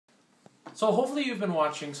So hopefully you've been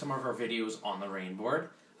watching some of our videos on the Rainboard.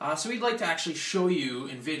 So we'd like to actually show you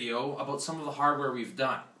in video about some of the hardware we've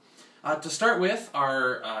done. To start with,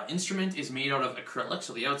 our instrument is made out of acrylic,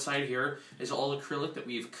 so the outside here is all acrylic that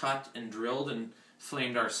we've cut and drilled and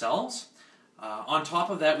flamed ourselves. On top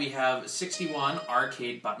of that we have 61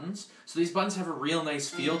 arcade buttons. So these buttons have a real nice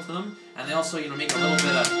feel to them, and they also make a little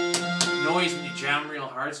bit of noise when you jam real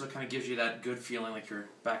hard, so it kind of gives you that good feeling like you're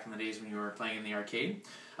back in the days when you were playing in the arcade.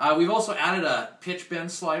 We've also added a pitch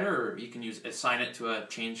bend slider, or you can assign it to a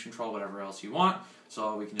change control, whatever else you want.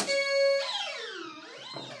 So we can just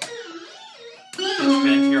pitch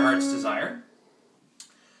bend to your heart's desire.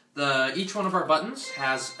 Each one of our buttons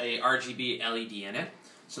has a RGB LED in it.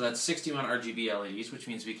 So that's 61 RGB LEDs, which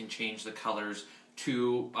means we can change the colors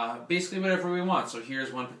to basically whatever we want. So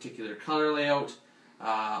here's one particular color layout.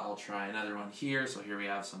 I'll try another one here. So here we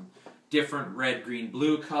have some different red, green,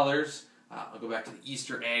 blue colors. I'll go back to the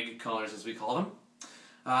Easter egg colors, as we call them.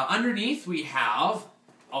 Underneath we have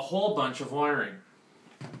a whole bunch of wiring.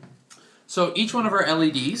 So each one of our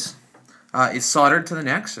LEDs is soldered to the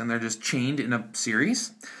next, and they're just chained in a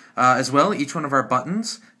series. As well, each one of our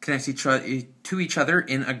buttons connects to each other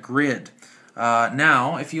in a grid.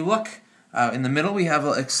 Now, if you look in the middle, we have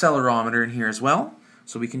an accelerometer in here as well,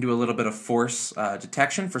 so we can do a little bit of force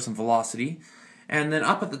detection for some velocity. And then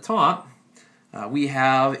up at the top, we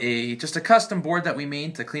have just a custom board that we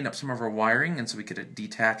made to clean up some of our wiring, and so we could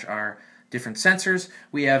detach our different sensors.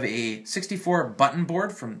 We have a 64 button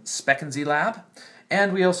board from Spec & Z Lab,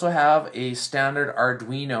 and we also have a standard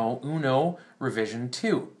Arduino Uno revision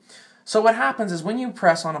 2. So what happens is when you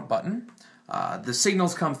press on a button, the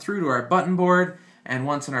signals come through to our button board, and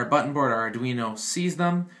once in our button board, our Arduino sees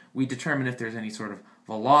them. We determine if there's any sort of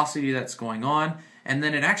velocity that's going on, and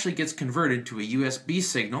then it actually gets converted to a USB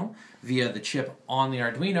signal via the chip on the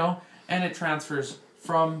Arduino, and it transfers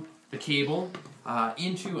from the cable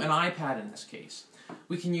into an iPad in this case.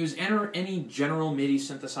 We can use any general MIDI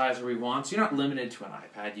synthesizer we want, so you're not limited to an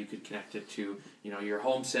iPad. You could connect it to your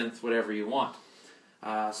home synth, whatever you want.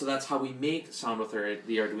 So that's how we make sound with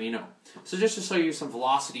the Arduino. So just to show you some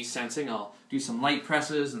velocity sensing, I'll do some light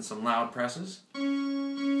presses and some loud presses.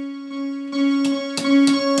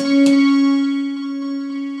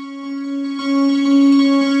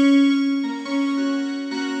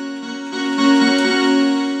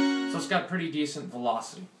 So it's got pretty decent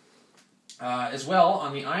velocity. As well,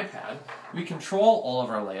 on the iPad, we control all of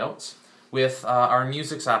our layouts with our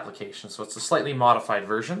Musix application, so it's a slightly modified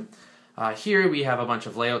version. Here we have a bunch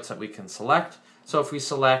of layouts that we can select. So if we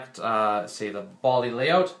select, say, the Bali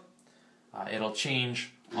layout, it'll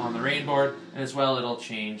change on the Rainboard, and as well it'll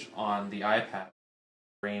change on the iPad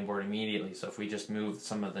Rainboard immediately. So if we just move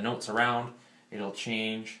some of the notes around, it'll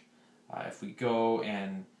change. If we go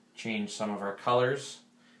and change some of our colors,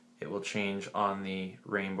 it will change on the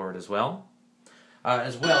Rainboard as well.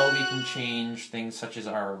 As well, we can change things such as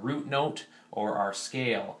our root note or our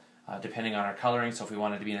scale, depending on our coloring. So if we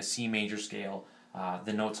wanted to be in a C major scale,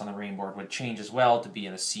 the notes on the Rainboard would change as well to be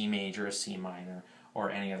in a C major, a C minor,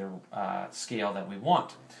 or any other scale that we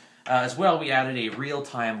want. As well, we added a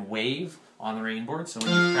real-time wave on the Rainboard, so when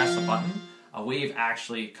you press a button, a wave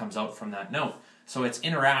actually comes out from that note. So it's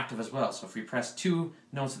interactive as well. So if we press 2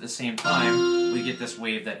 notes at the same time, we get this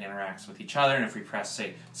wave that interacts with each other. And if we press,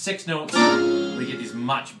 say, 6 notes, we get these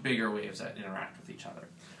much bigger waves that interact with each other.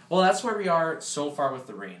 Well, that's where we are so far with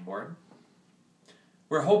the Rainboard.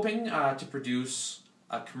 We're hoping to produce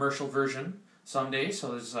a commercial version someday,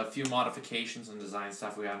 so there's a few modifications and design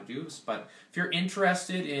stuff we have to do. But if you're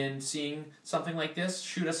interested in seeing something like this,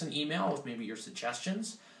 shoot us an email with maybe your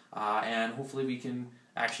suggestions, and hopefully we can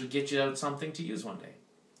actually get you out something to use one day.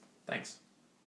 Thanks.